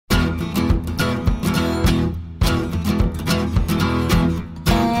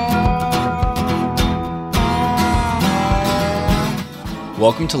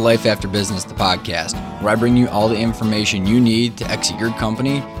Welcome to Life After Business, the podcast, where I bring you all the information you need to exit your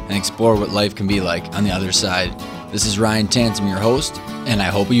company and explore what life can be like on the other side. This is Ryan Tansom, your host, and I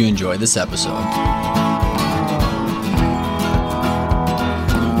hope you enjoy this episode.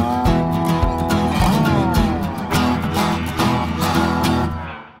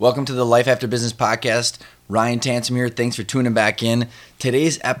 Welcome to the Life After Business podcast. Ryan Tansom here. Thanks for tuning back in.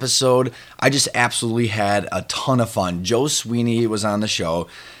 Today's episode, I just absolutely had a ton of fun. Joe Sweeney was on the show.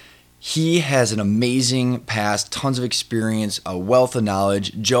 He has an amazing past, tons of experience, a wealth of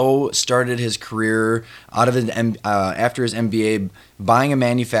knowledge. Joe started his career out of after his MBA, buying a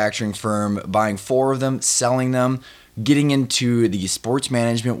manufacturing firm, buying 4 of them, selling them, getting into the sports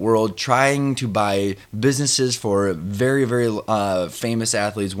management world, trying to buy businesses for very, very famous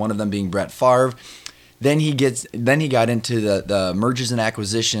athletes, one of them being Brett Favre. Then he got into the mergers and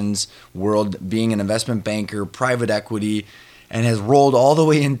acquisitions world, being an investment banker, private equity, and has rolled all the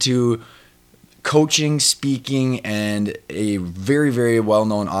way into coaching, speaking, and a very, very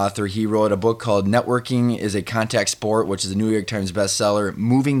well-known author. He wrote a book called Networking is a Contact Sport, which is a New York Times bestseller,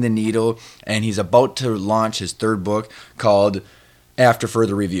 Moving the Needle, and he's about to launch his 3rd book called After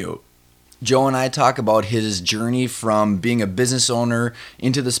Further Review. Joe and I talk about his journey from being a business owner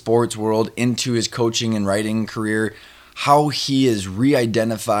into the sports world, into his coaching and writing career, how he is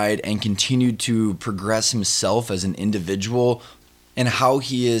re-identified and continued to progress himself as an individual, and how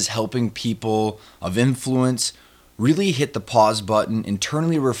he is helping people of influence really hit the pause button,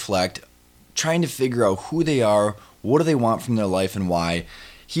 internally reflect, trying to figure out who they are, what do they want from their life, and why.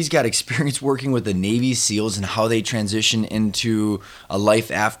 He's got experience working with the Navy SEALs and how they transition into a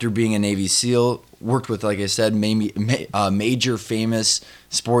life after being a Navy SEAL. Worked with, like I said, major famous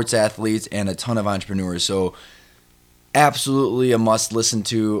sports athletes and a ton of entrepreneurs. So absolutely a must listen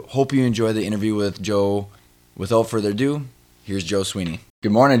to. Hope you enjoy the interview with Joe. Without further ado, here's Joe Sweeney.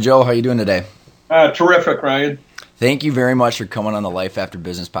 Good morning, Joe. How are you doing today? Terrific, Ryan. Thank you very much for coming on the Life After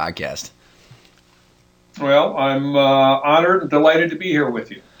Business podcast. Well, I'm honored and delighted to be here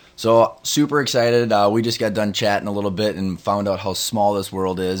with you. So super excited. We just got done chatting a little bit and found out how small this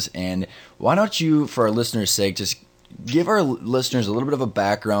world is. And why don't you, for our listeners' sake, just give our listeners a little bit of a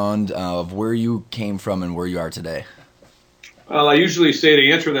background of where you came from and where you are today? Well, I usually say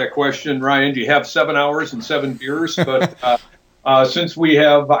to answer that question, Ryan, do you have 7 hours and 7 beers? But since we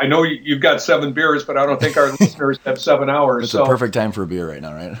have, I know you've got 7 beers, but I don't think our listeners have 7 hours. It's a perfect time for a beer right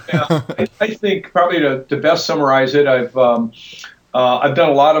now, right? Yeah, I think probably to best summarize it, I've done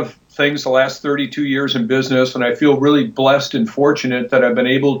a lot of things the last 32 years in business, and I feel really blessed and fortunate that I've been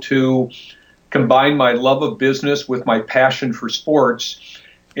able to combine my love of business with my passion for sports.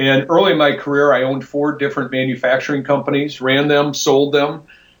 And early in my career, I owned 4 different manufacturing companies, ran them, sold them,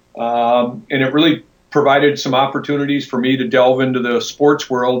 and it really provided some opportunities for me to delve into the sports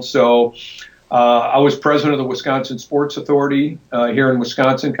world. So I was president of the Wisconsin Sports Authority here in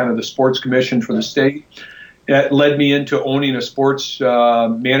Wisconsin, kind of the sports commission for the state. That led me into owning a sports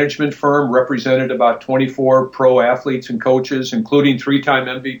management firm, represented about 24 pro athletes and coaches, including 3-time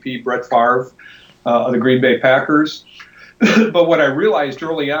MVP Brett Favre of the Green Bay Packers. But what I realized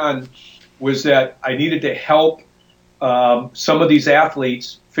early on was that I needed to help some of these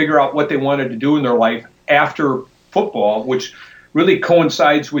athletes figure out what they wanted to do in their life after football, which really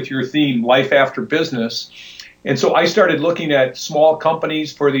coincides with your theme, Life After Business. And so I started looking at small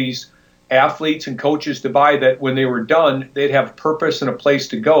companies for these athletes and coaches to buy that when they were done, they'd have purpose and a place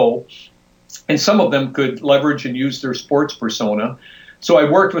to go. And some of them could leverage and use their sports persona. So I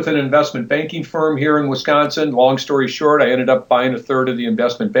worked with an investment banking firm here in Wisconsin. Long story short, I ended up buying a third of the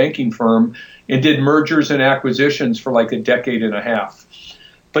investment banking firm and did mergers and acquisitions for like a decade and a half.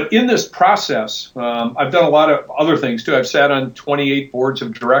 But in this process, I've done a lot of other things too. I've sat on 28 boards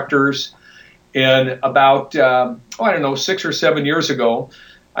of directors. And about, 6 or 7 years ago,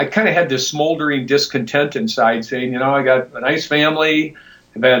 I kind of had this smoldering discontent inside saying, I got a nice family,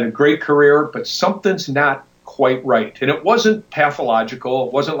 I've had a great career, but something's not quite right. And it wasn't pathological.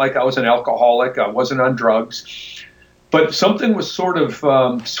 It wasn't like I was an alcoholic. I wasn't on drugs. But something was sort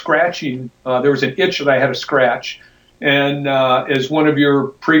of scratching. There was an itch that I had to scratch. And as one of your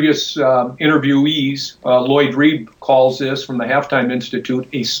previous interviewees, Lloyd Reed, calls this from the Halftime Institute,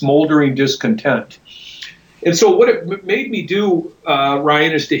 a smoldering discontent. And so what it made me do,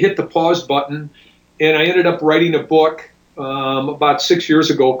 Ryan, is to hit the pause button. And I ended up writing a book about 6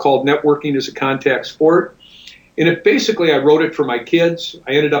 years ago called Networking is a Contact Sport. And I wrote it for my kids.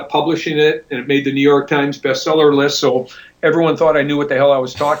 I ended up publishing it, and it made the New York Times bestseller list. So everyone thought I knew what the hell I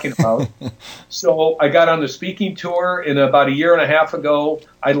was talking about. So I got on the speaking tour, and about a year and a half ago,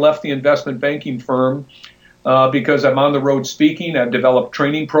 I left the investment banking firm because I'm on the road speaking. I've developed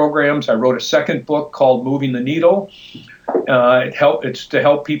training programs. I wrote a second book called Moving the Needle. It's to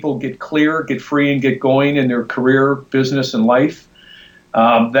help people get clear, get free, and get going in their career, business, and life.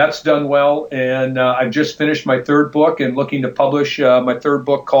 That's done well, and I've just finished my third book and looking to publish my third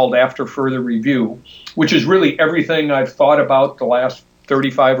book called After Further Review, which is really everything I've thought about the last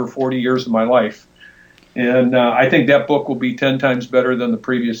 35 or 40 years of my life. And I think that book will be 10 times better than the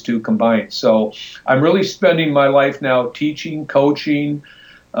previous two combined. So I'm really spending my life now teaching, coaching,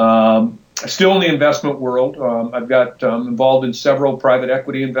 still in the investment world. I've got involved in several private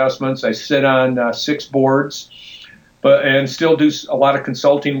equity investments. I sit on 6 boards, and still do a lot of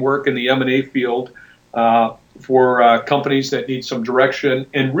consulting work in the M&A field for companies that need some direction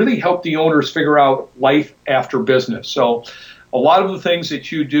and really help the owners figure out life after business. So a lot of the things that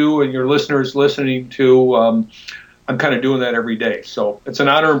you do and your listeners listening to, I'm kind of doing that every day. So it's an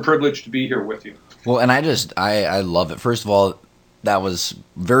honor and privilege to be here with you. Well, and I love it. First of all, that was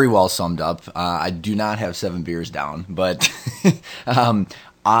very well summed up. I do not have 7 beers down, but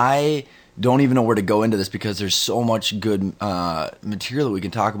I don't even know where to go into this because there's so much good material that we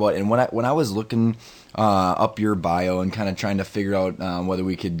can talk about. And when I was looking up your bio and kind of trying to figure out whether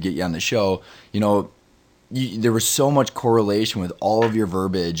we could get you on the show, there was so much correlation with all of your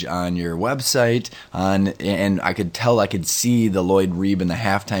verbiage on your website, and I could see the Lloyd Reeb and the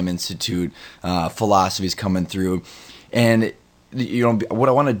Halftime Institute philosophies coming through. And what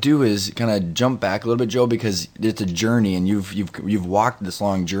I want to do is kind of jump back a little bit, Joe, because it's a journey, and you've walked this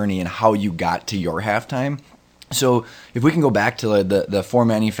long journey and how you got to your Halftime. So if we can go back to the 4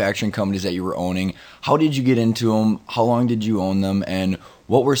 manufacturing companies that you were owning, how did you get into them? How long did you own them? And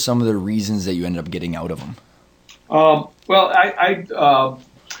what were some of the reasons that you ended up getting out of them? Well, I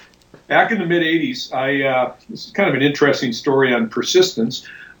back in the mid '80s, this is kind of an interesting story on persistence.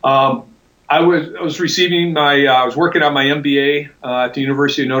 I was receiving I was working on my MBA at the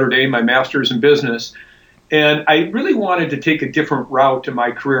University of Notre Dame, my master's in business, and I really wanted to take a different route in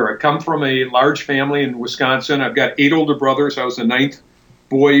my career. I come from a large family in Wisconsin. I've got 8 older brothers. I was the 9th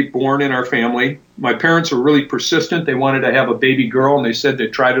boy born in our family. My parents were really persistent. They wanted to have a baby girl, and they said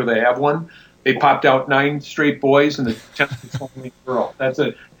they'd try to have one. They popped out 9 straight boys, and the 10th was only a girl. That's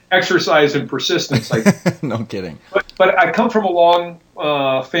an exercise in persistence. No kidding. But I come from a long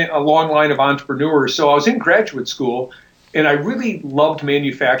line of entrepreneurs. So I was in graduate school, and I really loved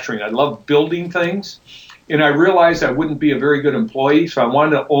manufacturing. I loved building things, and I realized I wouldn't be a very good employee. So I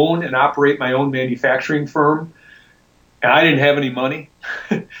wanted to own and operate my own manufacturing firm. And I didn't have any money.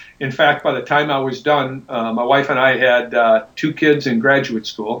 In fact, by the time I was done, my wife and I had 2 kids in graduate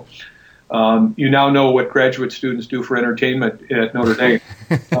school. You now know what graduate students do for entertainment at Notre Dame.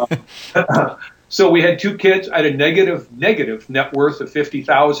 So we had 2 kids. I had a negative net worth of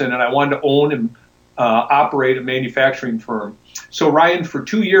 $50,000, and I wanted to own and operate a manufacturing firm. So Ryan, for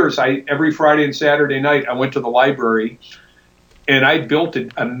 2 years, every Friday and Saturday night, I went to the library, and I built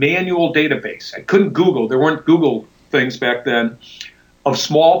a manual database. I couldn't Google. There weren't Google things back then, of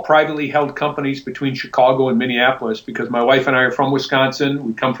small privately held companies between Chicago and Minneapolis, because my wife and I are from Wisconsin.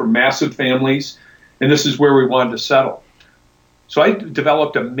 We come from massive families, and this is where we wanted to settle. So I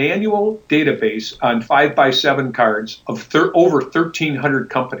developed a manual database on 5x7 cards of over 1,300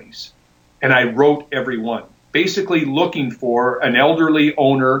 companies, and I wrote every one, basically looking for an elderly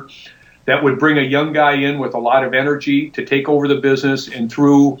owner that would bring a young guy in with a lot of energy to take over the business, and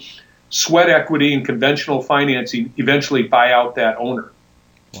through sweat equity and conventional financing, eventually buy out that owner.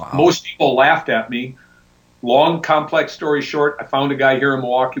 Wow. Most people laughed at me. Long, complex story short, I found a guy here in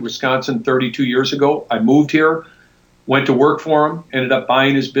Milwaukee, Wisconsin 32 years ago. I moved here, went to work for him, ended up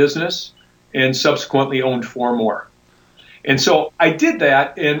buying his business, and subsequently owned 4 more. And so I did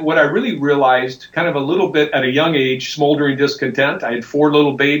that, and what I really realized, kind of a little bit at a young age, smoldering discontent. I had 4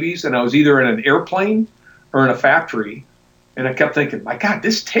 little babies, and I was either in an airplane or in a factory. And I kept thinking, my God,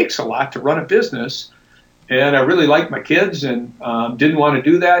 this takes a lot to run a business. And I really liked my kids and didn't want to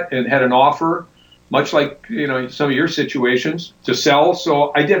do that, and had an offer, much like some of your situations, to sell.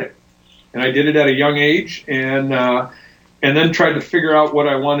 So I did it. And I did it at a young age, and then tried to figure out what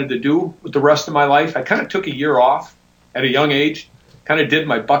I wanted to do with the rest of my life. I kind of took a year off at a young age, kind of did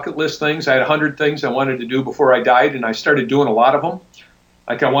my bucket list things. I had 100 things I wanted to do before I died, and I started doing a lot of them.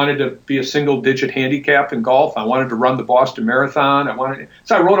 Like I wanted to be a single-digit handicap in golf. I wanted to run the Boston Marathon.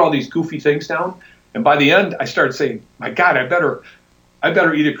 So I wrote all these goofy things down. And by the end, I started saying, my God, I better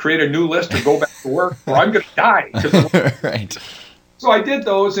either create a new list or go back to work, or I'm going to die. Right. So I did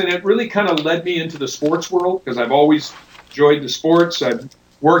those, and it really kind of led me into the sports world, because I've always enjoyed the sports. I've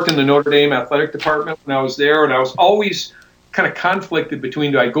worked in the Notre Dame athletic department when I was there, and I was always kind of conflicted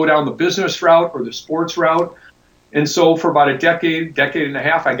between, do I go down the business route or the sports route? And so for about a decade and a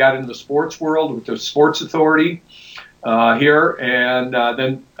half, I got into the sports world with the Sports Authority here, and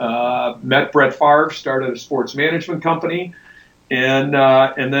then met Brett Favre, started a sports management company, and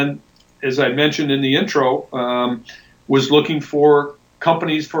then, as I mentioned in the intro, was looking for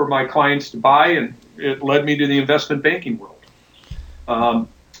companies for my clients to buy, and it led me to the investment banking world.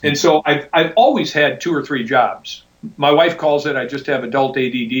 And so I've always had 2 or 3 jobs. My wife calls it I just have adult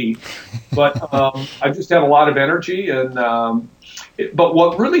ADD, but I just have a lot of energy. And but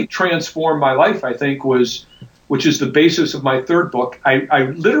what really transformed my life, I think, which is the basis of my third book,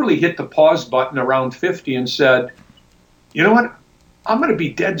 I literally hit the pause button around 50 and said, you know what, I'm going to be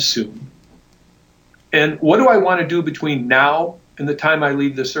dead soon. And what do I want to do between now and the time I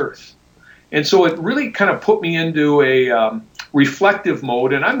leave this earth? And so it really kind of put me into a reflective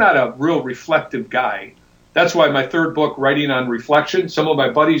mode, and I'm not a real reflective guy. That's why my third book, Writing on Reflection, some of my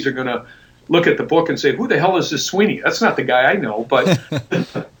buddies are going to look at the book and say, who the hell is this Sweeney? That's not the guy I know. But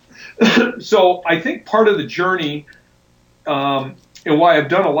so I think part of the journey and why I've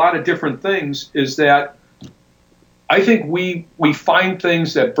done a lot of different things is that I think we find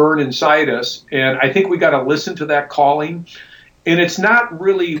things that burn inside us, and I think we got to listen to that calling. And it's not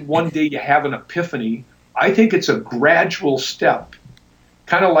really one day you have an epiphany. I think it's a gradual step,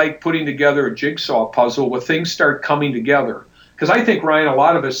 kind of like putting together a jigsaw puzzle where things start coming together. Because I think, Ryan, a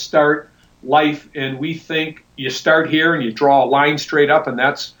lot of us start life and we think you start here and you draw a line straight up and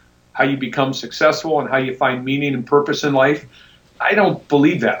that's how you become successful and how you find meaning and purpose in life. I don't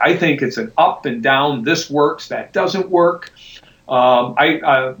believe that. I think it's an up and down. This works, that doesn't work.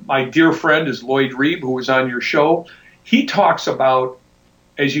 My dear friend is Lloyd Reeb, who was on your show. He talks about,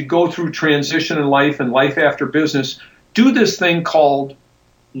 as you go through transition in life and life after business, do this thing called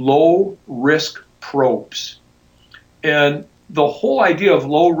low risk probes. And the whole idea of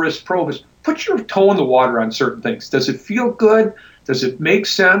low risk probe is put your toe in the water on certain things. Does it feel good? Does it make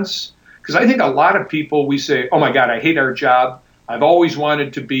sense? Because I think a lot of people, we say, oh my God, I hate our job. I've always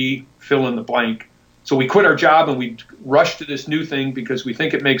wanted to be fill in the blank. So we quit our job and we rush to this new thing because we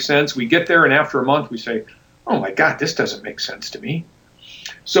think it makes sense. We get there and after a month we say, oh my God, this doesn't make sense to me.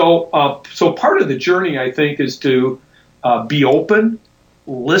 So part of the journey, I think, is to be open,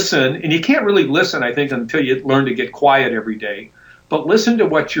 listen, and you can't really listen, I think, until you learn to get quiet every day. But listen to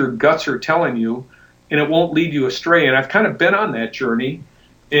what your guts are telling you, and it won't lead you astray. And I've kind of been on that journey.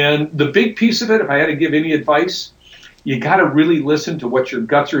 And the big piece of it, if I had to give any advice, you got to really listen to what your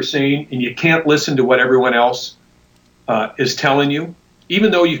guts are saying, and you can't listen to what everyone else is telling you,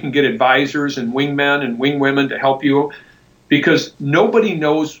 even though you can get advisors and wingmen and wingwomen to help you, because nobody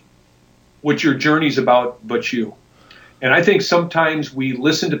knows what your journey's about but you. And I think sometimes we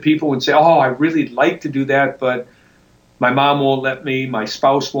listen to people and say, oh, I really like to do that, but my mom won't let me, my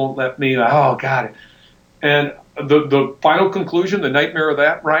spouse won't let me, oh, God. And the final conclusion, the nightmare of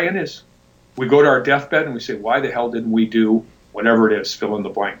that, Ryan, is we go to our deathbed and we say, why the hell didn't we do whatever it is, fill in the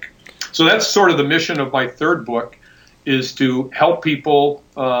blank. So that's sort of the mission of my third book, is to help people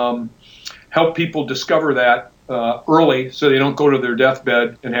discover that early so they don't go to their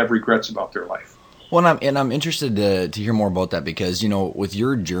deathbed and have regrets about their life. Well, I'm interested to hear more about that because, you know, with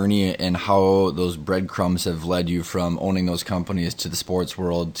your journey and how those breadcrumbs have led you from owning those companies to the sports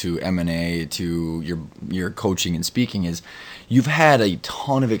world to M&A to your coaching and speaking, is you've had a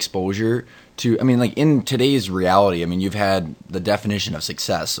ton of exposure to, I mean, like in today's reality, I mean, you've had the definition of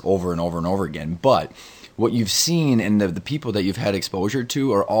success over and over and over again, but what you've seen and the people that you've had exposure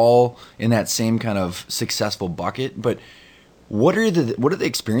to are all in that same kind of successful bucket. But what are the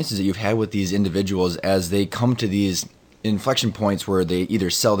experiences that you've had with these individuals as they come to these inflection points where they either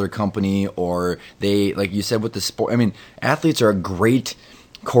sell their company or they, like you said with the sport, I mean, athletes are a great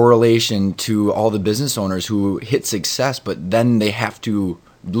correlation to all the business owners who hit success, but then they have to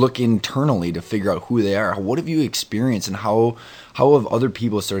look internally to figure out who they are. What have you experienced and how have other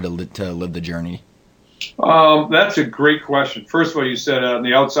people started to live the journey? That's a great question. First of all, you said on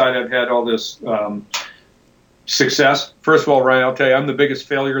the outside I've had all this success. First of all, Ryan, I'll tell you, I'm the biggest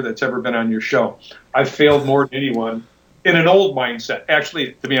failure that's ever been on your show. I've failed more than anyone in an old mindset.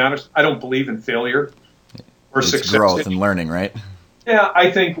 Actually, to be honest, I don't believe in failure or success. It's growth and learning, right? Yeah,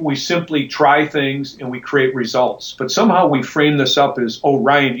 I think we simply try things and we create results. But somehow we frame this up as, oh,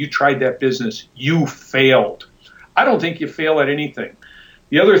 Ryan, you tried that business. You failed. I don't think you fail at anything.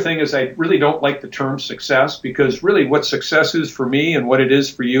 The other thing is I really don't like the term success, because really what success is for me and what it is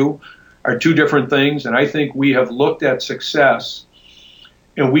for you are two different things. And I think we have looked at success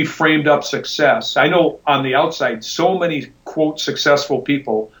and we framed up success. I know on the outside so many, quote, successful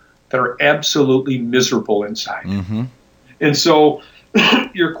people that are absolutely miserable inside. Mm-hmm. And so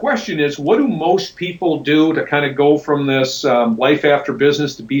your question is, what do most people do to kind of go from this life after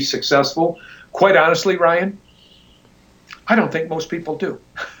business to be successful? Quite honestly, Ryan, I don't think most people do.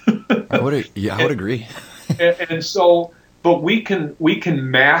 I would agree. and so, but we can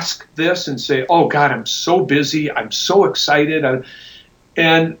mask this and say, oh God, I'm so busy, I'm so excited,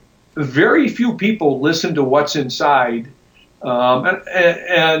 and very few people listen to what's inside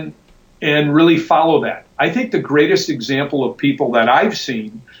and really follow that. I think the greatest example of people that I've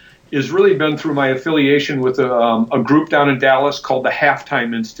seen is really been through my affiliation with a group down in Dallas called the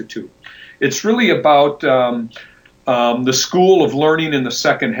Halftime Institute. It's really about the school of learning in the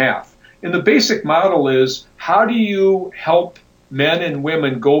second half. And the basic model is, how do you help men and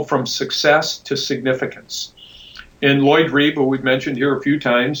women go from success to significance? And Lloyd Reeb, who we've mentioned here a few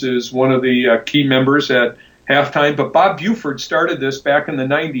times, is one of the key members at Halftime. But Bob Buford started this back in the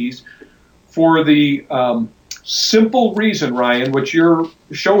 90s for the simple reason, Ryan, which your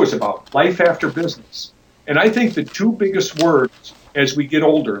show is about, life after business. And I think the two biggest words as we get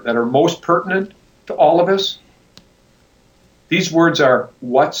older that are most pertinent to all of us, these words are,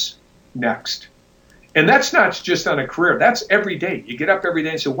 what's next? And that's not just on a career. That's every day. You get up every day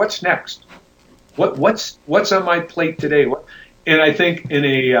and say, what's next? What's on my plate today? And I think in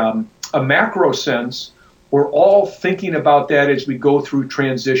a macro sense, we're all thinking about that as we go through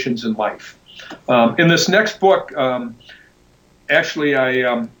transitions in life. In this next book, actually,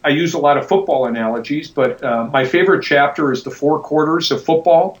 I use a lot of football analogies, but my favorite chapter is the 4 quarters of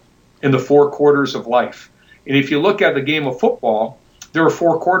football and the 4 quarters of life. And if you look at the game of football, there are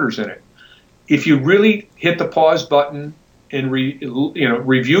 4 quarters in it. If you really hit the pause button and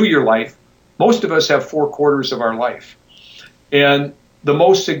review your life, most of us have 4 quarters of our life. And the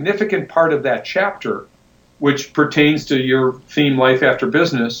most significant part of that chapter, which pertains to your theme, life after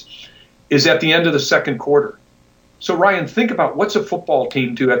business, is at the end of the second quarter. So Ryan, think about, what's a football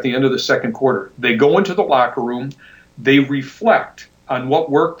team do at the end of the second quarter? They go into the locker room, they reflect on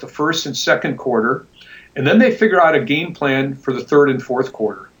what worked the first and second quarter, and then they figure out a game plan for the third and fourth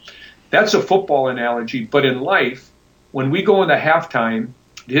quarter. That's a football analogy, but in life, when we go into halftime,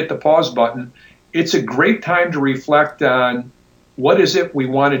 to hit the pause button, it's a great time to reflect on what is it we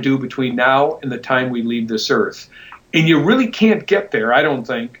want to do between now and the time we leave this earth. And you really can't get there, I don't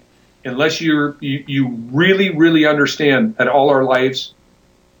think, unless you really, really understand that all our lives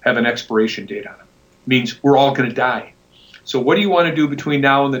have an expiration date on them. It means we're all going to die. So what do you want to do between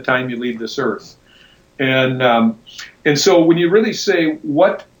now and the time you leave this earth? And so when you really say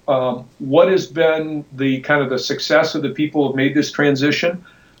what has been the kind of the success of the people who have made this transition,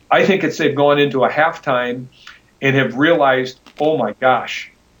 I think it's they've gone into a halftime and have realized, oh my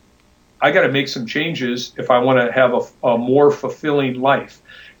gosh, I got to make some changes if I want to have a more fulfilling life.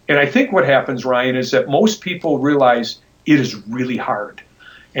 And I think what happens, Ryan, is that most people realize it is really hard.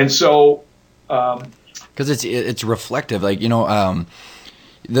 And so, because it's reflective, like, the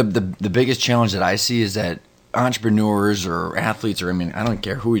biggest challenge that I see is that entrepreneurs or athletes, or I mean, I don't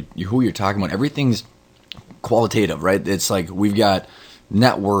care who you're talking about, everything's qualitative, right? It's like we've got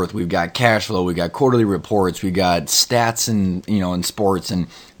net worth, we've got cash flow, we've got quarterly reports, we've got stats in sports, and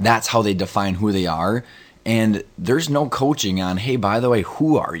that's how they define who they are. And there's no coaching on, hey, by the way,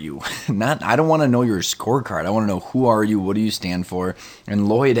 who are you? I don't want to know your scorecard. I want to know, who are you? What do you stand for? And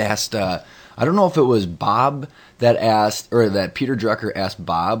Lloyd asked, I don't know if it was Bob that asked, or that Peter Drucker asked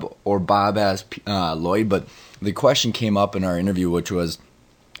Bob, or Bob asked Lloyd, but the question came up in our interview, which was,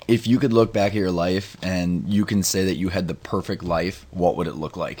 if you could look back at your life and you can say that you had the perfect life, what would it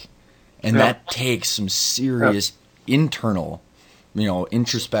look like? And that takes some serious internal,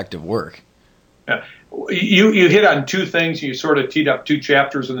 introspective work. Yeah. You hit on two things. You sort of teed up 2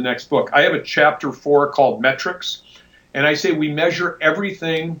 chapters in the next book. I have a chapter 4 called Metrics, and I say we measure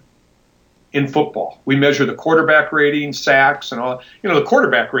everything in football. We measure the quarterback rating, sacks, and all. The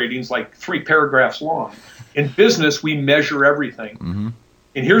quarterback rating's like 3 paragraphs long. In business, we measure everything. Mm-hmm.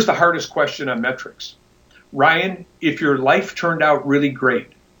 And here's the hardest question on metrics. Ryan, if your life turned out really great,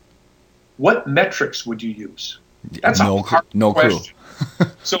 what metrics would you use? That's a hard question.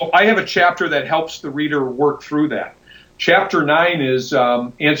 So I have a chapter that helps the reader work through that. Chapter 9 is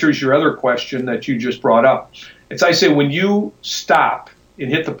answers your other question that you just brought up. It's, I say, when you stop and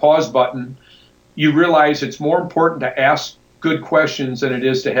hit the pause button, you realize it's more important to ask good questions than it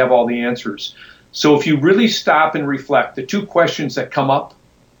is to have all the answers. So if you really stop and reflect, the 2 questions that come up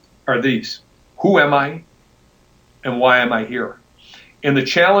are these: who am I and why am I here? And the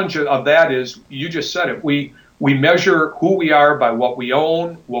challenge of that is, you just said it, we measure who we are by what we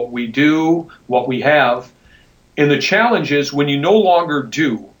own, what we do, what we have. And the challenge is, when you no longer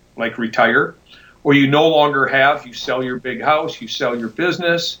do, like retire, or you no longer have, you sell your big house, you sell your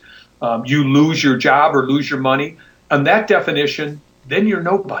business, you lose your job or lose your money. On that definition, then you're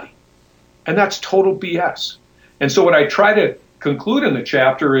nobody. And that's total BS. And so what I try to conclude in the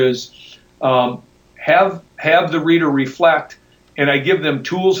chapter is have the reader reflect, and I give them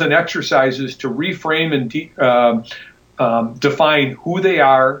tools and exercises to reframe and define who they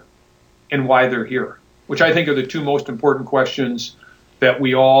are and why they're here, which I think are the two most important questions that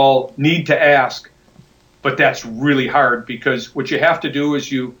we all need to ask. But that's really hard, because what you have to do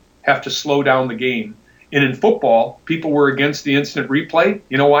is you have to slow down the game. And in football, people were against the instant replay.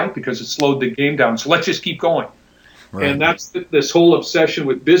 You know why? Because it slowed the game down. So let's just keep going. Right. And that's this whole obsession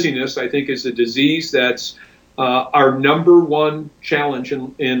with busyness, I think, is a disease that's our number one challenge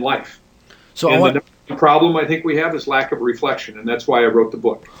in life. So the problem I think we have is lack of reflection, and that's why I wrote the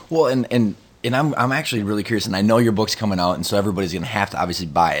book. Well, and I'm actually really curious, and I know your book's coming out, and so everybody's going to have to obviously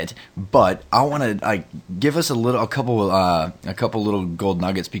buy it. But I want to give us a couple little gold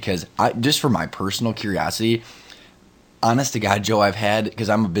nuggets, because just for my personal curiosity, honest to God, Joe, I've had, because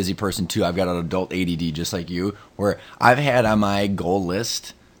I'm a busy person too, I've got an adult ADD just like you, where I've had on my goal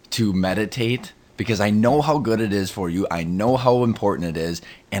list to meditate, because I know how good it is for you, I know how important it is,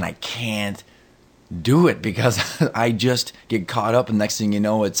 and I can't do it because I just get caught up, and next thing you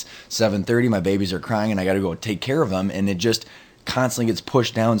know, it's 7:30, my babies are crying, and I got to go take care of them, and it just constantly gets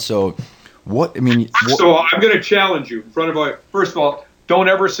pushed down. So So I'm going to challenge you in front of first of all, don't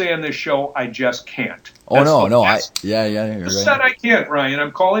ever say on this show, I just can't. Oh, no. Yeah. You're right. Said I can't, Ryan.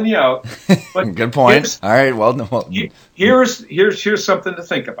 I'm calling you out. But good point. All right. Well, here's something to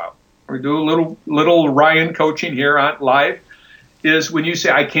think about. We do a little Ryan coaching here on live. Is when you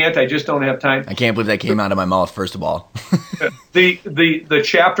say I can't, I just don't have time. I can't believe that came out of my mouth. First of all, the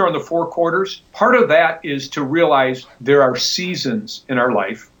chapter on the 4 quarters. Part of that is to realize there are seasons in our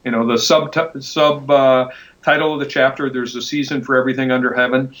life. You know, the title of the chapter, there's a season for everything under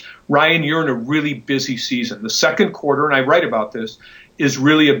heaven. Ryan, you're in a really busy season. The second quarter, and I write about this, is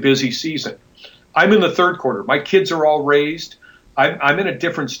really a busy season. I'm in the third quarter. My kids are all raised. I'm in a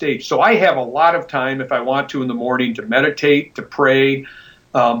different stage. So I have a lot of time, if I want to, in the morning to meditate, to pray.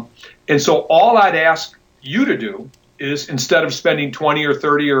 And so all I'd ask you to do is, instead of spending 20 or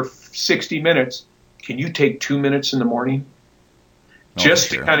 30 or 60 minutes, can you take 2 minutes in the morning? To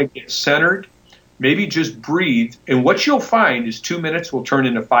kind of get centered, maybe just breathe. And what you'll find is 2 minutes will turn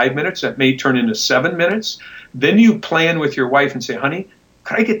into 5 minutes. That may turn into 7 minutes. Then you plan with your wife and say, honey,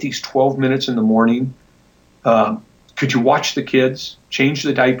 could I get these 12 minutes in the morning? Could you watch the kids, change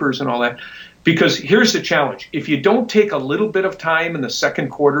the diapers and all that? Because here's the challenge. If you don't take a little bit of time in the second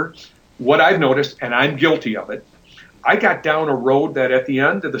quarter, what I've noticed, and I'm guilty of it, I got down a road that at the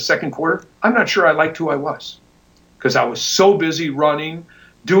end of the second quarter, I'm not sure I liked who I was, because I was so busy running,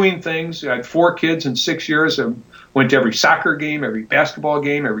 doing things. I had 4 kids in 6 years. I went to every soccer game, every basketball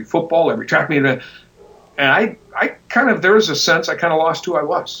game, every football, every track meet. And I kind of, there was a sense I kind of lost who I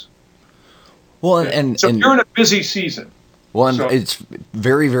was. Well, and you're in a busy season. Well, and it's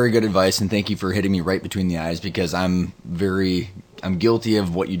very, very good advice, and thank you for hitting me right between the eyes, because I'm guilty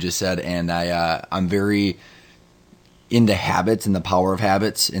of what you just said, and I'm very into habits and the power of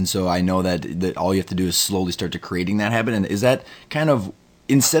habits, and so I know that all you have to do is slowly start to creating that habit. And is that kind of,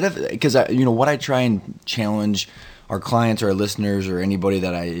 instead of, because what I try and challenge our clients or our listeners or anybody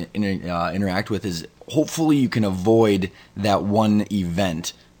that I interact with is, hopefully you can avoid that one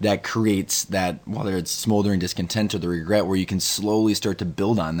event that creates that, whether it's smoldering discontent or the regret, where you can slowly start to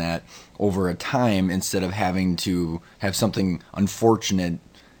build on that over a time, instead of having to have something unfortunate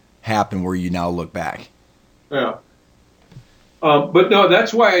happen where you now look back. Yeah. But no,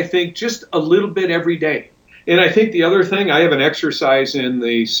 that's why I think just a little bit every day. And I think the other thing, I have an exercise in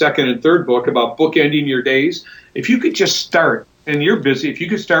the second and third book about bookending your days. If you could just start, and you're busy, if you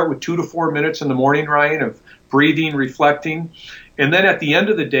could start with 2 to 4 minutes in the morning, Ryan, of breathing, reflecting, and then at the end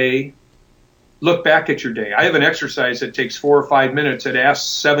of the day, look back at your day. I have an exercise that takes 4 or 5 minutes. It asks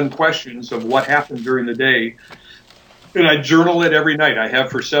 7 questions of what happened during the day. And I journal it every night. I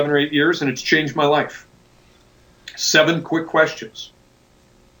have for 7 or 8 years, and it's changed my life. 7 quick questions.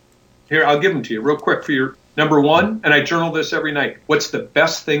 Here, I'll give them to you real quick for your number 1, and I journal this every night. What's the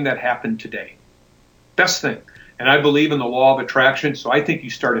best thing that happened today? Best thing. And I believe in the law of attraction, so I think you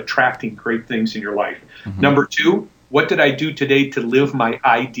start attracting great things in your life. Mm-hmm. Number 2, what did I do today to live my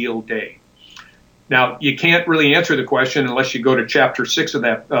ideal day? Now, you can't really answer the question unless you go to chapter 6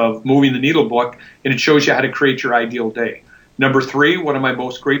 of Moving the Needle book, and it shows you how to create your ideal day. Number 3, what am I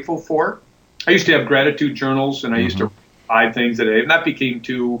most grateful for? I used to have gratitude journals, and I used to write 5 things a day, and that became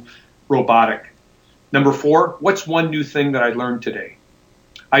too robotic. Number 4, what's one new thing that I learned today?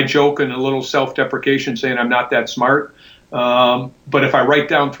 I joke in a little self-deprecation saying I'm not that smart. But if I write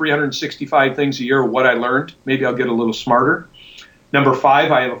down 365 things a year of what I learned, maybe I'll get a little smarter. Number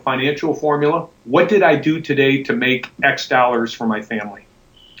 5, I have a financial formula. What did I do today to make X dollars for my family?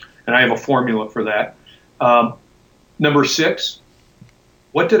 And I have a formula for that. Number 6,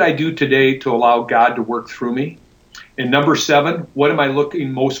 what did I do today to allow God to work through me? And number 7, what am I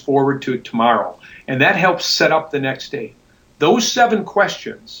looking most forward to tomorrow? And that helps set up the next day. Those 7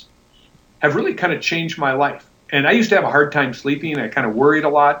 questions have really kind of changed my life. And I used to have a hard time sleeping. I kind of worried a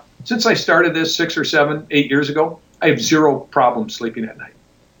lot. Since I started this 6 or 7, 8 years ago, I have 0 problem sleeping at night.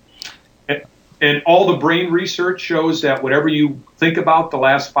 And all the brain research shows that whatever you think about the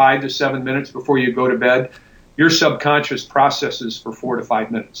last 5 to 7 minutes before you go to bed, your subconscious processes for 4 to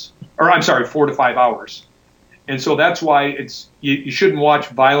 5 minutes. Or I'm sorry, 4 to 5 hours. And so that's why you shouldn't watch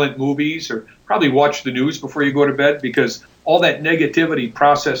violent movies or probably watch the news before you go to bed, because all that negativity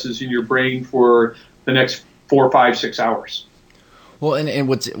processes in your brain for the next 4, 5, 6 hours. Well, and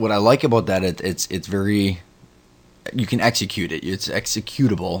what I like about that, it's very, you can execute it. It's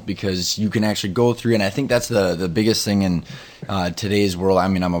executable because you can actually go through, and I think that's the biggest thing in today's world. I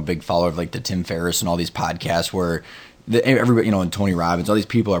mean, I'm a big follower of like the Tim Ferriss and all these podcasts where everybody, and Tony Robbins, all these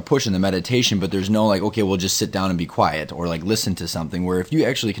people are pushing the meditation, but there's no like, okay, we'll just sit down and be quiet or like listen to something. Where if you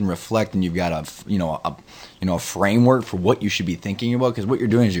actually can reflect and you've got a framework for what you should be thinking about, because what you're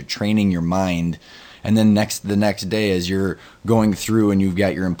doing is you're training your mind. And then the next day, as you're going through and you've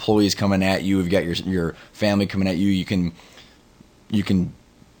got your employees coming at you, you've got your family coming at you, you can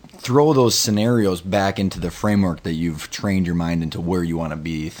throw those scenarios back into the framework that you've trained your mind into where you want to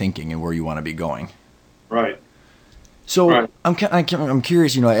be thinking and where you want to be going. Right. So right. I'm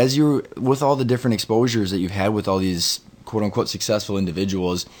curious, as you with all the different exposures that you've had with all these quote unquote successful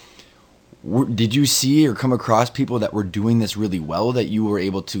individuals, did you see or come across people that were doing this really well that you were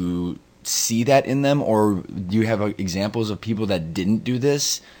able to see that in them, or do you have examples of people that didn't do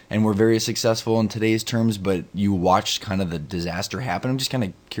this and were very successful in today's terms, but you watched kind of the disaster happen? I'm just kind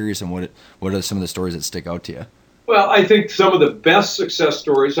of curious on what are some of the stories that stick out to you? Well, I think some of the best success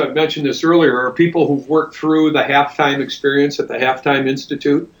stories, I've mentioned this earlier, are people who've worked through the halftime experience at the Halftime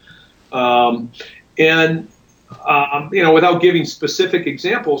Institute. Without giving specific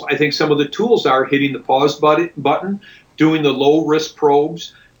examples, I think some of the tools are hitting the pause button, doing the low risk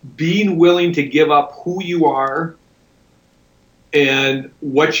probes, being willing to give up who you are and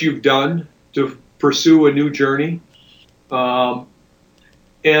what you've done to pursue a new journey.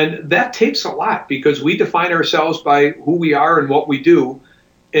 And that takes a lot because we define ourselves by who we are and what we do.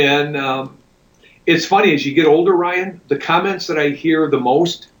 And it's funny, as you get older, Ryan, the comments that I hear the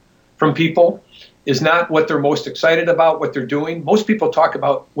most from people is not what they're most excited about, what they're doing. Most people talk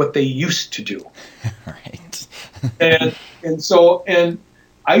about what they used to do. Right. and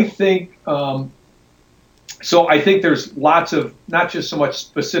I think I think there's lots of not just so much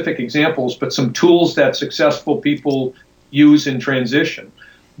specific examples, but some tools that successful people use in transition.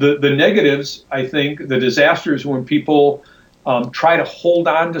 The negatives, I think, the disasters when people try to hold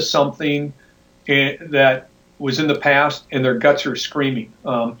on to something that was in the past and their guts are screaming.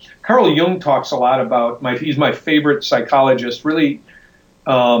 Carl Jung talks a lot about, he's my favorite psychologist, really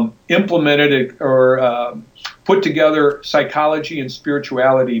implemented or put together psychology and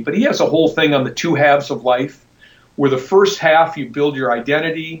spirituality, but he has a whole thing on the 2 halves of life, where the first half you build your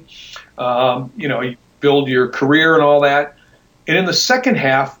identity, you build your career and all that, and in the second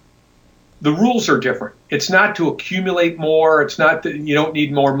half, the rules are different. It's not to accumulate more. It's not that you don't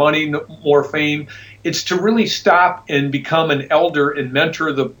need more money, more fame. It's to really stop and become an elder and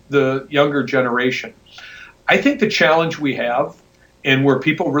mentor the younger generation. I think the challenge we have and where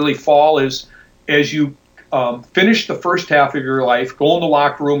people really fall is as you finish the first half of your life, go in the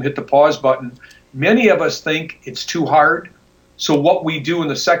locker room, hit the pause button. Many of us think it's too hard. So what we do in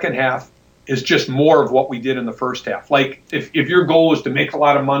the second half is just more of what we did in the first half. Like if your goal is to make a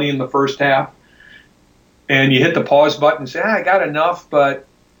lot of money in the first half and you hit the pause button and say, I got enough, but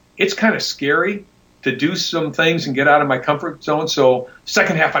it's kind of scary to do some things and get out of my comfort zone. So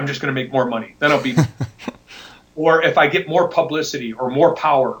second half, I'm just going to make more money. Then I'll be, or if I get more publicity or more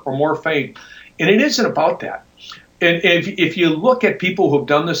power or more fame. And it isn't about that. And if you look at people who've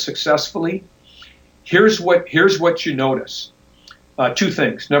done this successfully, here's what you notice. 2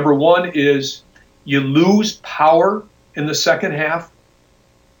 things. Number 1 is you lose power in the second half,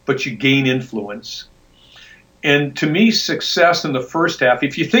 but you gain influence. And to me, success in the first half,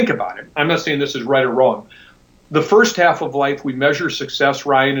 if you think about it, I'm not saying this is right or wrong. The first half of life, we measure success,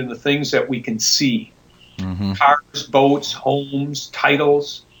 Ryan, in the things that we can see. Mm-hmm. Cars, boats, homes,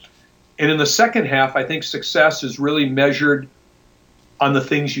 titles. And in the second half, I think success is really measured on the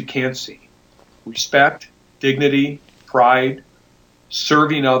things you can't see. Respect, dignity, pride,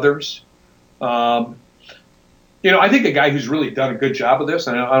 serving others. I think a guy who's really done a good job of this,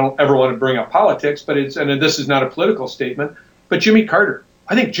 and I don't ever want to bring up politics, but and this is not a political statement, but Jimmy Carter.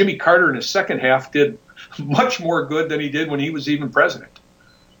 I think Jimmy Carter in his second half did much more good than he did when he was even president.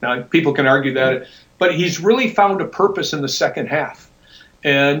 Now, people can argue that, but he's really found a purpose in the second half.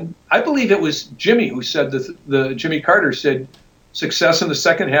 And I believe it was Jimmy who said Jimmy Carter said, success in the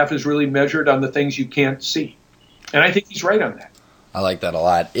second half is really measured on the things you can't see. And I think he's right on that. I like that a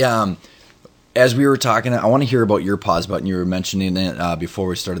lot. Yeah. As we were talking, I want to hear about your pause button. You were mentioning it before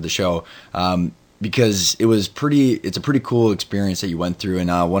we started the show, because it's a pretty cool experience that you went through.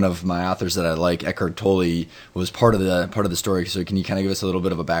 And one of my authors that I like, Eckhart Tolle, was part of the story. So can you kind of give us a little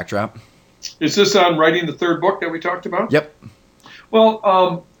bit of a backdrop? Is this on writing the third book that we talked about? Yep.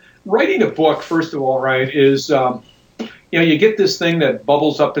 Well, writing a book, first of all, Ryan, is you get this thing that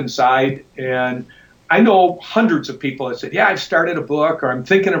bubbles up inside, and I know hundreds of people that said, yeah, I've started a book, or I'm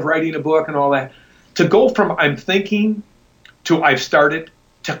thinking of writing a book and all that. To go from I'm thinking to I've started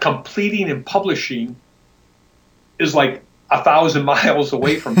to completing and publishing is like 1,000 miles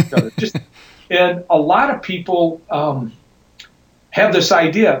away from each other. And a lot of people have this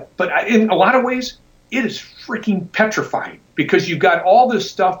idea, but in a lot of ways, it is freaking petrifying, because you've got all this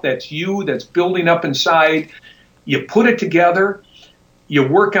stuff that's building up inside. You put it together. You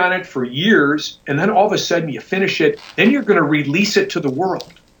work on it for years, and then all of a sudden you finish it. Then you're going to release it to the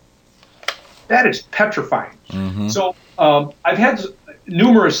world. That is petrifying. Mm-hmm. So I've had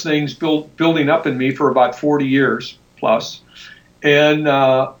numerous things building up in me for about 40 years plus. And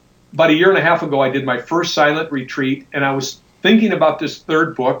about a year and a half ago, I did my first silent retreat, and I was thinking about this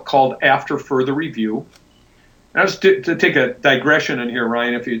third book called After Further Review. And I was to take a digression in here,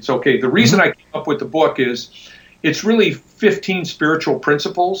 Ryan, if it's okay. The reason I came up with the book is it's really 15 spiritual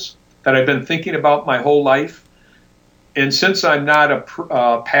principles that I've been thinking about my whole life. And since I'm not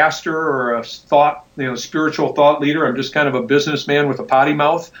a pastor or a spiritual thought leader, I'm just kind of a businessman with a potty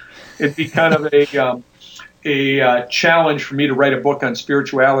mouth. It'd be kind of a challenge for me to write a book on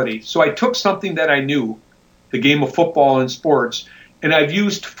spirituality. So I took something that I knew, the game of football and sports, and I've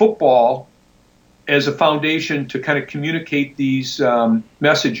used football as a foundation to kind of communicate these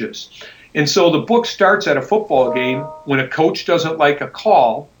messages. And so the book starts at a football game. When a coach doesn't like a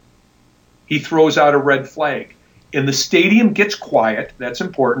call, he throws out a red flag. And the stadium gets quiet. That's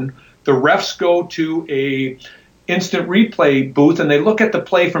important. The refs go to a instant replay booth, and they look at the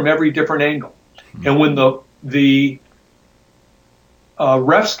play from every different angle. And when the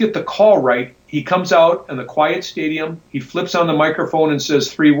refs get the call right, he comes out in the quiet stadium. He flips on the microphone and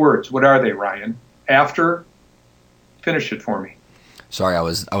says 3 words. What are they, Ryan? After, finish it for me. Sorry, I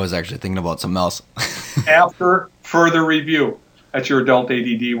was actually thinking about something else. After further review. That's your adult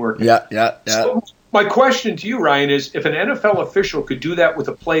ADD working. Yeah. So my question to you, Ryan, is if an NFL official could do that with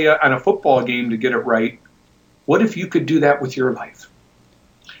a play on a football game to get it right, what if you could do that with your life?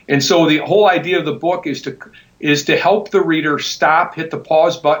 And so the whole idea of the book is to help the reader stop, hit the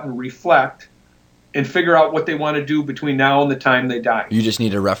pause button, reflect, and figure out what they want to do between now and the time they die. You just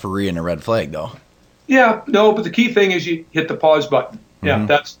need a referee and a red flag, though. Yeah, no, but the key thing is you hit the pause button. Yeah,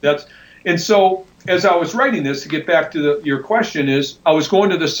 mm-hmm. that's. And so as I was writing this, to get back to your question, is I was going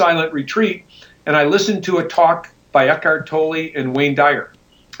to the silent retreat, and I listened to a talk by Eckhart Tolle and Wayne Dyer.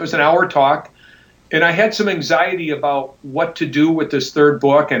 It was an hour talk, and I had some anxiety about what to do with this third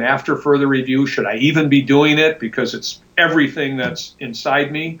book. And after further review, should I even be doing it? Because it's everything that's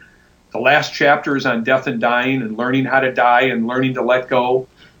inside me. The last chapter is on death and dying and learning how to die and learning to let go.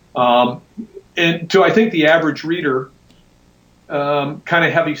 And to, I think, the average reader, kind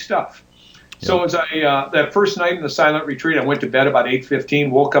of heavy stuff. Yep. So as that first night in the silent retreat, I went to bed about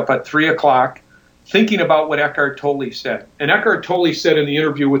 8:15, woke up at 3 o'clock, thinking about what Eckhart Tolle said. And Eckhart Tolle said in the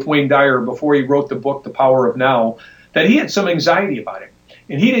interview with Wayne Dyer before he wrote the book, The Power of Now, that he had some anxiety about it.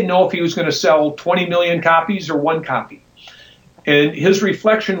 And he didn't know if he was going to sell 20 million copies or 1 copy. And his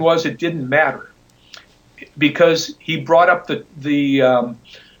reflection was it didn't matter, because he brought up the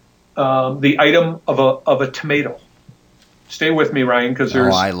item of a tomato. Stay with me, Ryan, because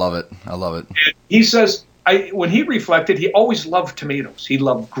there's. Oh, I love it. And he says, when he reflected, he always loved tomatoes. He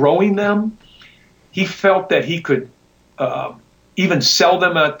loved growing them. He felt that he could even sell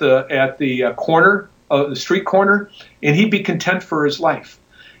them at the corner, the street corner, and he'd be content for his life.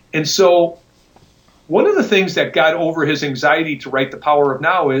 And so, one of the things that got over his anxiety to write The Power of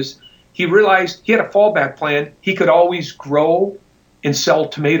Now is he realized he had a fallback plan. He could always grow and sell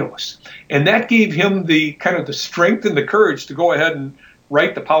tomatoes. And that gave him the kind of the strength and the courage to go ahead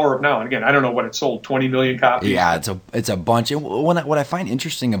write The Power of Now. And again, I don't know what it sold, 20 million copies. Yeah, it's a bunch. And what I find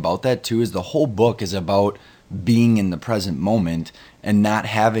interesting about that too is the whole book is about being in the present moment and not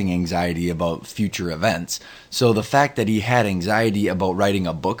having anxiety about future events. So the fact that he had anxiety about writing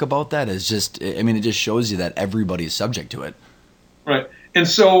a book about that is just, I mean, it just shows you that everybody's subject to it. Right. And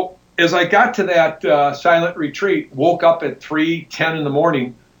so as I got to that silent retreat, woke up at 3:10 in the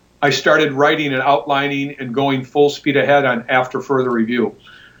morning, I started writing and outlining and going full speed ahead on After Further Review.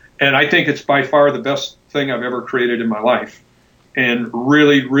 And I think it's by far the best thing I've ever created in my life, and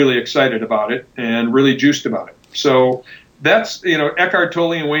really, really excited about it and really juiced about it. So that's, Eckhart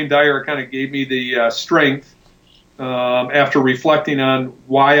Tolle and Wayne Dyer kind of gave me the strength after reflecting on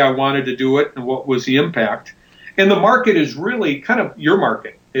why I wanted to do it and what was the impact. And the market is really kind of your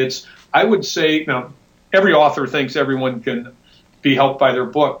market. It's, I would say, every author thinks everyone can be helped by their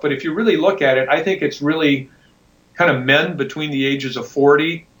book, but if you really look at it, I think it's really kind of men between the ages of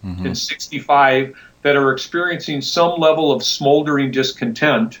 40 and 65 that are experiencing some level of smoldering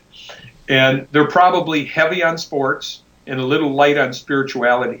discontent, and they're probably heavy on sports and a little light on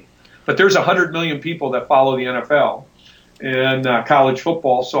spirituality. But there's 100 million people that follow the NFL and college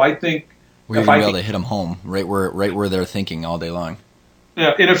football, so I think you're going to be able to hit them home right where they're thinking all day long.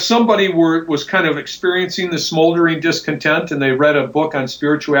 Yeah, and if somebody was kind of experiencing the smoldering discontent and they read a book on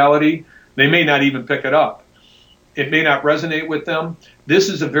spirituality, they may not even pick it up. It may not resonate with them. This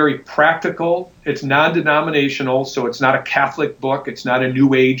is a very practical, it's non-denominational, so it's not a Catholic book, it's not a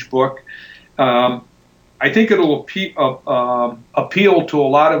New Age book. I think it'll appeal to a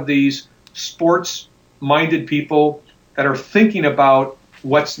lot of these sports-minded people that are thinking about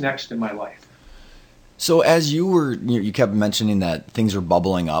what's next in my life. So as you kept mentioning that things are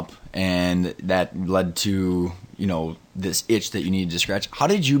bubbling up, and that led to, this itch that you needed to scratch. How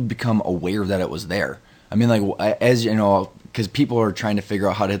did you become aware that it was there? I mean, like, as you know, because people are trying to figure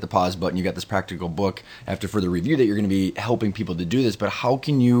out how to hit the pause button. You got this practical book After Further Review that you're going to be helping people to do this. But how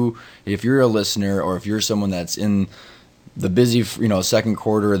can you, if you're a listener or if you're someone that's in the busy, second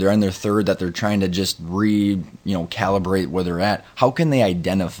quarter, or they're in their third, that they're trying to just calibrate where they're at, how can they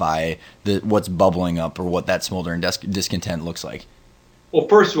identify what's bubbling up or what that smoldering discontent looks like? Well,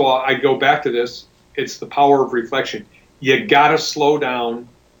 first of all, I go back to this. It's the power of reflection. You got to slow down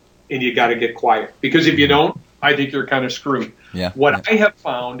and you got to get quiet, because if you don't, I think you're kind of screwed. Yeah. What I have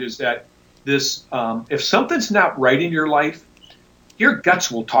found is that this, if something's not right in your life, your guts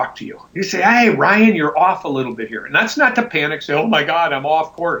will talk to you. You say, hey, Ryan, you're off a little bit here. And that's not to panic, say, oh my God, I'm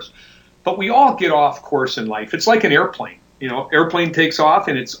off course. But we all get off course in life. It's like an airplane. Airplane takes off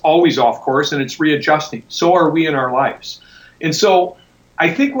and it's always off course and it's readjusting. So are we in our lives. And so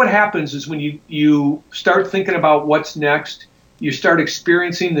I think what happens is when you start thinking about what's next, you start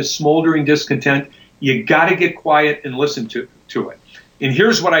experiencing this smoldering discontent, you got to get quiet and listen to it. And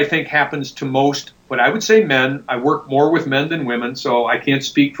here's what I think happens to most, what I would say men. I work more with men than women, so I can't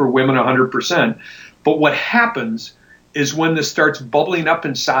speak for women 100%. But what happens is when this starts bubbling up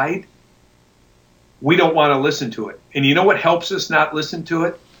inside, we don't want to listen to it. And you know what helps us not listen to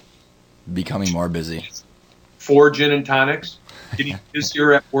it? Becoming more busy. 4 gin and tonics, getting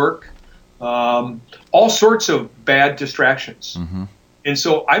busier at work, all sorts of bad distractions. Mm-hmm. And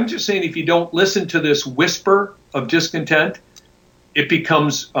so I'm just saying, if you don't listen to this whisper of discontent, it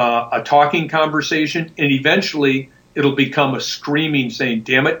becomes a talking conversation, and eventually it'll become a screaming saying,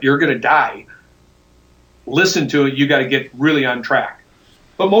 damn it, you're going to die. Listen to it. You got to get really on track.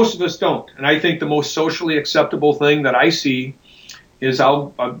 But most of us don't. And I think the most socially acceptable thing that I see is I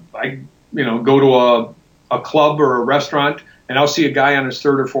go to a club or a restaurant, and I'll see a guy on his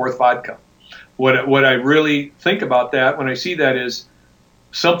 3rd or 4th vodka. What I really think about that when I see that is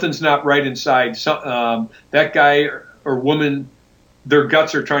something's not right inside. That guy or woman, their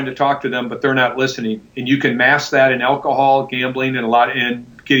guts are trying to talk to them, but they're not listening. And you can mask that in alcohol, gambling,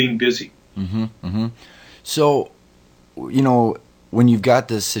 and getting busy. Mm-hmm, mm-hmm. So, when you've got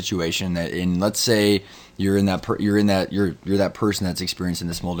this situation let's say you're that person that's experiencing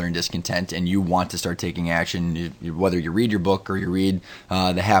this smoldering discontent, and you want to start taking action, whether you read your book or you read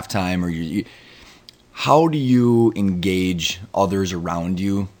the halftime, or how do you engage others around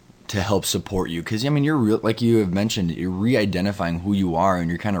you to help support you? Because, you're like you have mentioned, you're re-identifying who you are and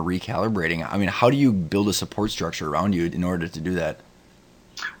you're kind of recalibrating. How do you build a support structure around you in order to do that?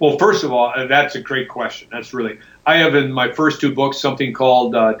 Well, first of all, that's a great question. I have in my first 2 books something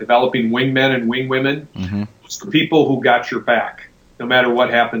called Developing Wingmen and Wingwomen. Mm-hmm. It's the people who got your back, no matter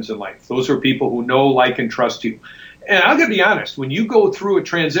what happens in life. Those are people who know, like, and trust you. And I'm going to be honest, when you go through a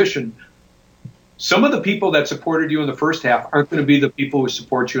transition, some of the people that supported you in the first half aren't going to be the people who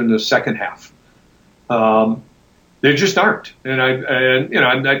support you in the second half. There just aren't.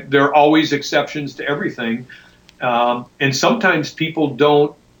 There are always exceptions to everything. And sometimes people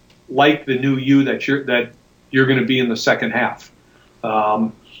don't like the new you that you're going to be in the second half.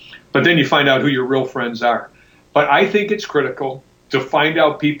 But then you find out who your real friends are. But I think it's critical to find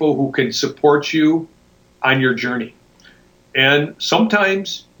out people who can support you on your journey. And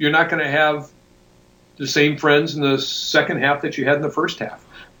sometimes you're not going to have the same friends in the second half that you had in the first half.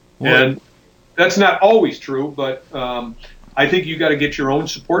 What? And that's not always true, but I think you got to get your own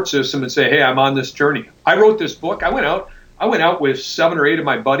support system and say, hey, I'm on this journey. I wrote this book. I went out with 7 or 8 of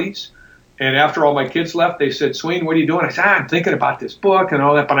my buddies. And after all my kids left, they said, Swain, what are you doing? I said, I'm thinking about this book and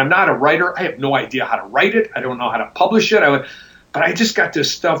all that, but I'm not a writer. I have no idea how to write it. I don't know how to publish it. But I just got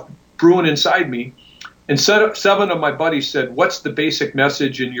this stuff brewing inside me. And 7 of my buddies said, what's the basic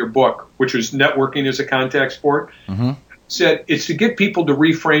message in your book, which was networking as a contact sport? Mm-hmm. Said, it's to get people to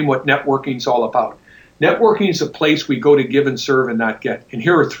reframe what networking is all about. Networking is a place we go to give and serve and not get. And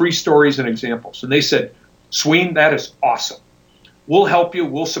here are 3 stories and examples. And they said, Swain, that is awesome. We'll help you.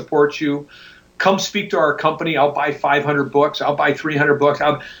 We'll support you. Come speak to our company. I'll buy 500 books. I'll buy 300 books.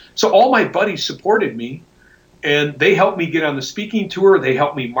 So all my buddies supported me, and they helped me get on the speaking tour. They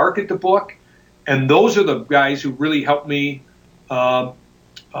helped me market the book. And those are the guys who really helped me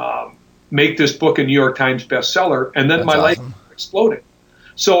make this book a New York Times bestseller. And then That's my awesome. life exploded.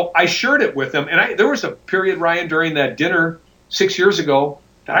 So I shared it with them. And there was a period, Ryan, during that dinner 6 years ago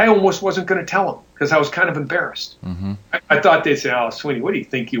that I almost wasn't going to tell them because I was kind of embarrassed. Mm-hmm. I thought they'd say, oh, Sweeney, what do you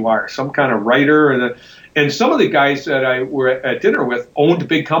think you are? Some kind of writer? And some of the guys that I were at dinner with owned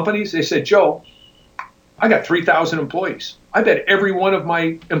big companies. They said, Joe, I got 3,000 employees. I bet every one of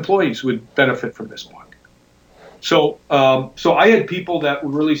my employees would benefit from this book. So I had people that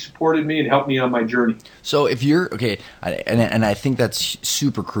really supported me and helped me on my journey. So if you're okay, and I think that's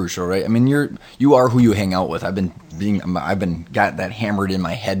super crucial, right? I mean, you are who you hang out with. I've been got that hammered in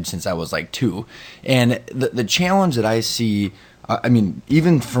my head since I was like 2, and the challenge that I see. I mean,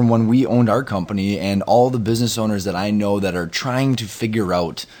 even from when we owned our company and all the business owners that I know that are trying to figure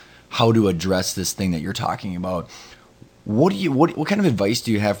out how to address this thing that you're talking about. What kind of advice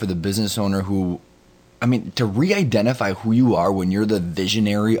do you have for the business owner who, I mean, to re-identify who you are when you're the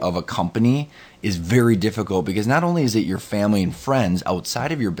visionary of a company is very difficult because not only is it your family and friends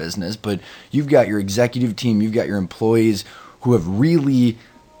outside of your business, but you've got your executive team, you've got your employees who have really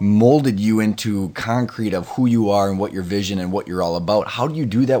molded you into concrete of who you are and what your vision and what you're all about. How do you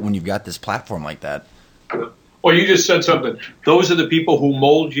do that when you've got this platform like that? Well, you just said something. Those are the people who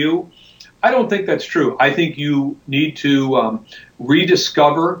mold you. I don't think that's true. I think you need to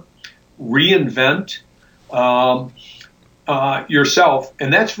rediscover, reinvent yourself.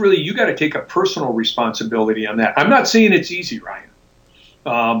 And that's really, you got to take a personal responsibility on that. I'm not saying it's easy,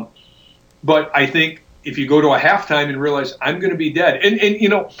 Ryan. But I think if you go to a halftime and realize I'm going to be dead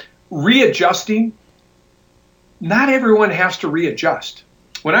and readjusting, not everyone has to readjust.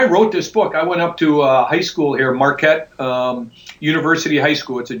 When I wrote this book, I went up to high school here, Marquette University High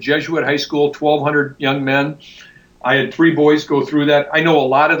School. It's a Jesuit high school, 1,200 young men. I had 3 boys go through that. I know a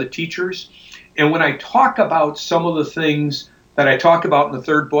lot of the teachers. And when I talk about some of the things that I talk about in the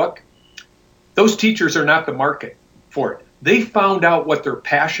 3rd book, those teachers are not the market for it. They found out what they're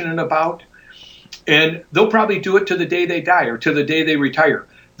passionate about, and they'll probably do it to the day they die or to the day they retire.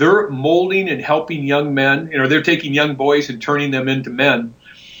 They're molding and helping young men, they're taking young boys and turning them into men.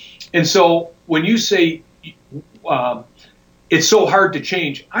 And so when you say it's so hard to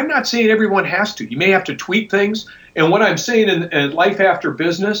change, I'm not saying everyone has to. You may have to tweak things. And what I'm saying in life after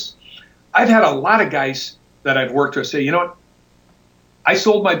business, I've had a lot of guys that I've worked with say, you know what, I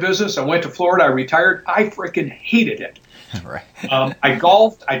sold my business. I went to Florida. I retired. I freaking hated it. Right. I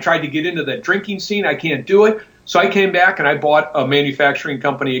golfed. I tried to get into that drinking scene. I can't do it. So I came back and I bought a manufacturing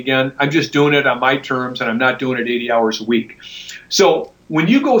company again. I'm just doing it on my terms, and I'm not doing it 80 hours a week. So when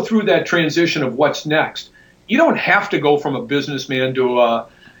you go through that transition of what's next, you don't have to go from a businessman to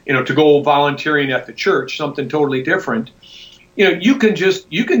to go volunteering at the church, something totally different. You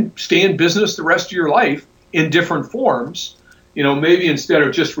can stay in business the rest of your life in different forms. Maybe instead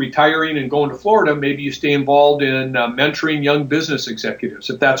of just retiring and going to Florida, maybe you stay involved in mentoring young business executives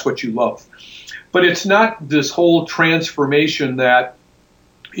if that's what you love. But it's not this whole transformation that,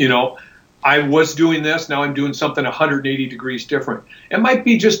 I was doing this, now I'm doing something 180 degrees different. It might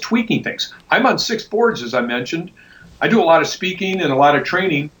be just tweaking things. I'm on 6 boards, as I mentioned. I do a lot of speaking and a lot of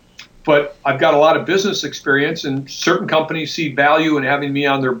training, but I've got a lot of business experience, and certain companies see value in having me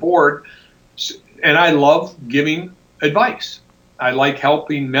on their board. And I love giving advice. I like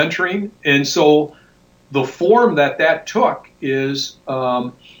helping, mentoring. And so the form that took is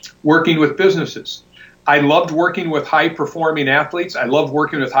working with businesses. I loved working with high-performing athletes. I loved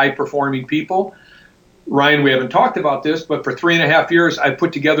working with high-performing people. Ryan, we haven't talked about this, but for 3.5 years, I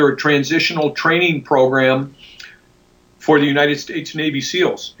put together a transitional training program for the United States Navy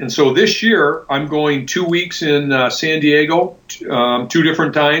SEALs. And so this year, I'm going 2 weeks in San Diego, 2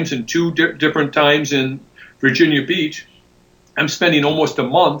 different times, and 2 different times in Virginia Beach. I'm spending almost a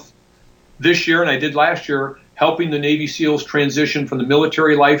month this year, and I did last year, helping the Navy SEALs transition from the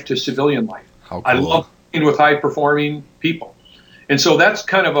military life to civilian life. How cool. I love working with high-performing people. And so that's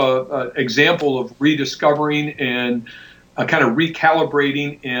kind of an example of rediscovering and kind of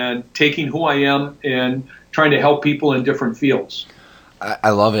recalibrating and taking who I am and trying to help people in different fields.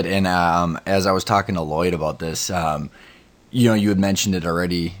 I love it. And as I was talking to Lloyd about this, you had mentioned it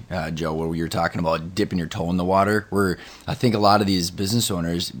already, Joe, where we were talking about dipping your toe in the water, where I think a lot of these business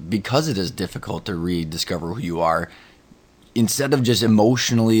owners, because it is difficult to rediscover who you are, instead of just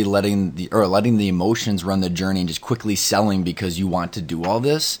emotionally letting the emotions run the journey and just quickly selling because you want to do all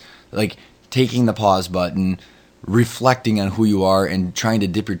this, like taking the pause button, reflecting on who you are and trying to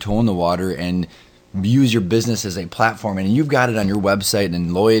dip your toe in the water and use your business as a platform. And you've got it on your website,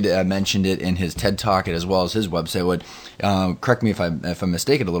 and Lloyd mentioned it in his TED Talk as well as his website. Correct me if I'm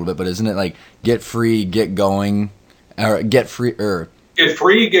mistaken a little bit, but isn't it like get free, get going, or get free, or get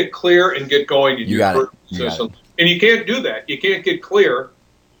free, get clear, and get going? You got it. You got it. And you can't do that. You can't get clear,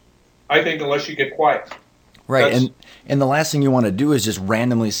 I think, unless you get quiet. Right. And the last thing you want to do is just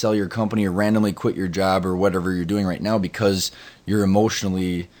randomly sell your company or randomly quit your job or whatever you're doing right now because you're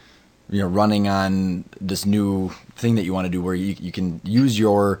emotionally running on this new thing that you want to do where you can use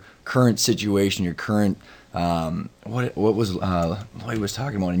your current situation, your current what was Lloyd was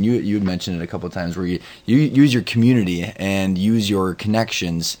talking about, and you had mentioned it a couple of times, where you use your community and use your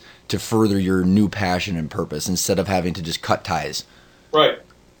connections to further your new passion and purpose instead of having to just cut ties. Right.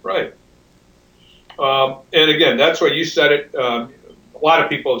 And again, that's what you said it. A lot of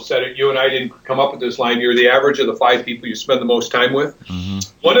people have said it. You and I didn't come up with this line. You're the average of the 5 people you spend the most time with. Mm-hmm.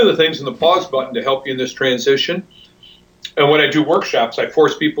 One of the things in the pause button to help you in this transition, and when I do workshops, I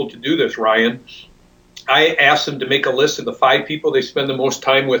force people to do this, Ryan. I ask them to make a list of the 5 people they spend the most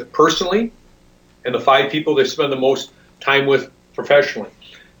time with personally and the 5 people they spend the most time with professionally.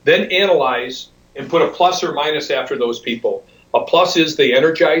 Then analyze and put a plus or minus after those people. A plus is they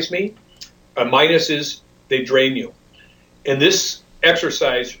energize me. A minus is they drain you. And this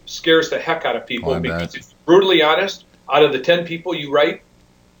exercise scares the heck out of people because it's brutally honest. Out of the 10 people you write,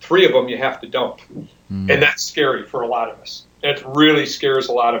 3 of them you have to dump. And that's scary for a lot of us. It really scares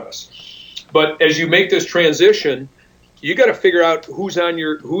a lot of us. But as you make this transition, you got to figure out who's on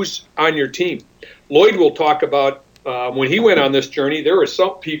your team. Lloyd will talk about when he went on this journey, there were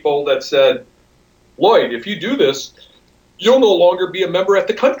some people that said, Lloyd, if you do this, you'll no longer be a member at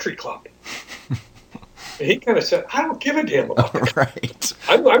the country club. And he kind of said, I don't give a damn about that. Right.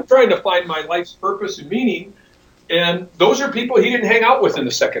 I'm trying to find my life's purpose and meaning. And those are people he didn't hang out with in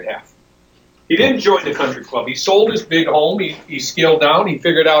the second half. He didn't join the country club. He sold his big home. He scaled down. He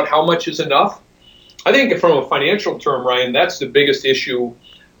figured out how much is enough. I think from a financial term, Ryan, that's the biggest issue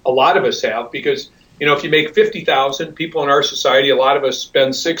a lot of us have because, if you make $50,000, people in our society, a lot of us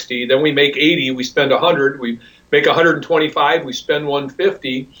spend 60, then we make 80, we spend 100, we make 125, we spend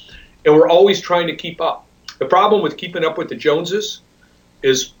 150, and we're always trying to keep up. The problem with keeping up with the Joneses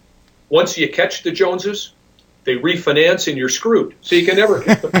is once you catch the Joneses, they refinance and you're screwed. So you can never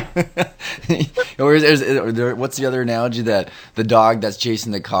get them. What's the other analogy that the dog that's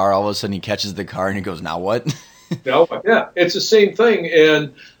chasing the car, all of a sudden he catches the car and he goes, now what? No, yeah, it's the same thing.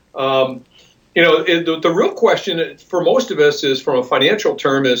 And, the real question for most of us is from a financial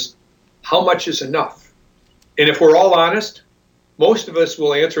term is how much is enough? And if we're all honest, most of us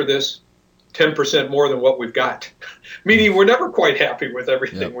will answer this 10% more than what we've got, meaning we're never quite happy with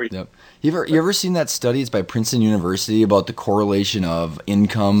everything we do. You ever seen that study? It's by Princeton University about the correlation of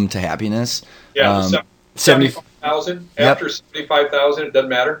income to happiness. Yeah, 75,000. After 75,000, it doesn't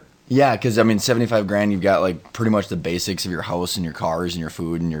matter. Yeah, because 75 grand, you've got like pretty much the basics of your house and your cars and your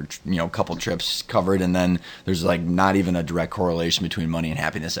food and your couple trips covered, and then there's like not even a direct correlation between money and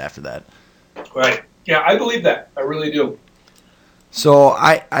happiness after that. Right. Yeah, I believe that. I really do. So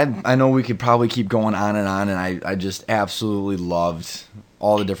I know we could probably keep going on, and I just absolutely loved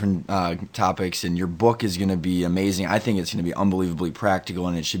all the different topics, and your book is going to be amazing. I think it's going to be unbelievably practical,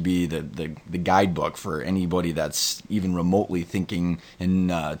 and it should be the guidebook for anybody that's even remotely thinking in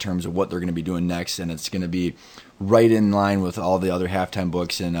terms of what they're going to be doing next, and it's going to be right in line with all the other halftime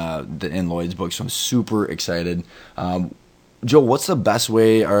books and Lloyd's book, so I'm super excited. Joe, what's the best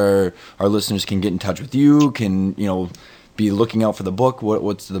way our listeners can get in touch with you, can, be looking out for the book?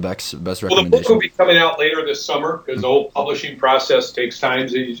 What's the best Well, the recommendation? book will be coming out later this summer because the whole publishing process takes time.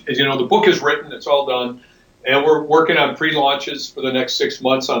 As you know, the book is written, it's all done, and we're working on pre-launches for the next 6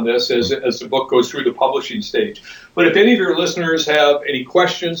 months on this as the book goes through the publishing stage. But if any of your listeners have any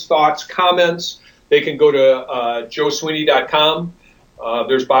questions, thoughts, comments, they can go to joesweeney.com.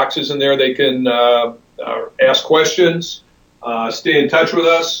 There's boxes in there. They can ask questions, stay in touch with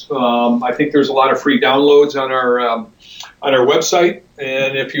us. I think there's a lot of free downloads on our website.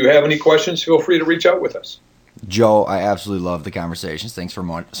 And if you have any questions, feel free to reach out with us. Joe, I absolutely love the conversations. Thanks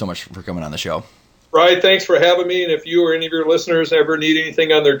so much for coming on the show. Right, thanks for having me. And if you or any of your listeners ever need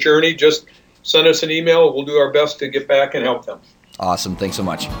anything on their journey, just send us an email. We'll do our best to get back and help them. Awesome. Thanks so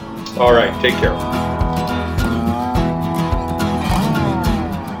much. All right, take care.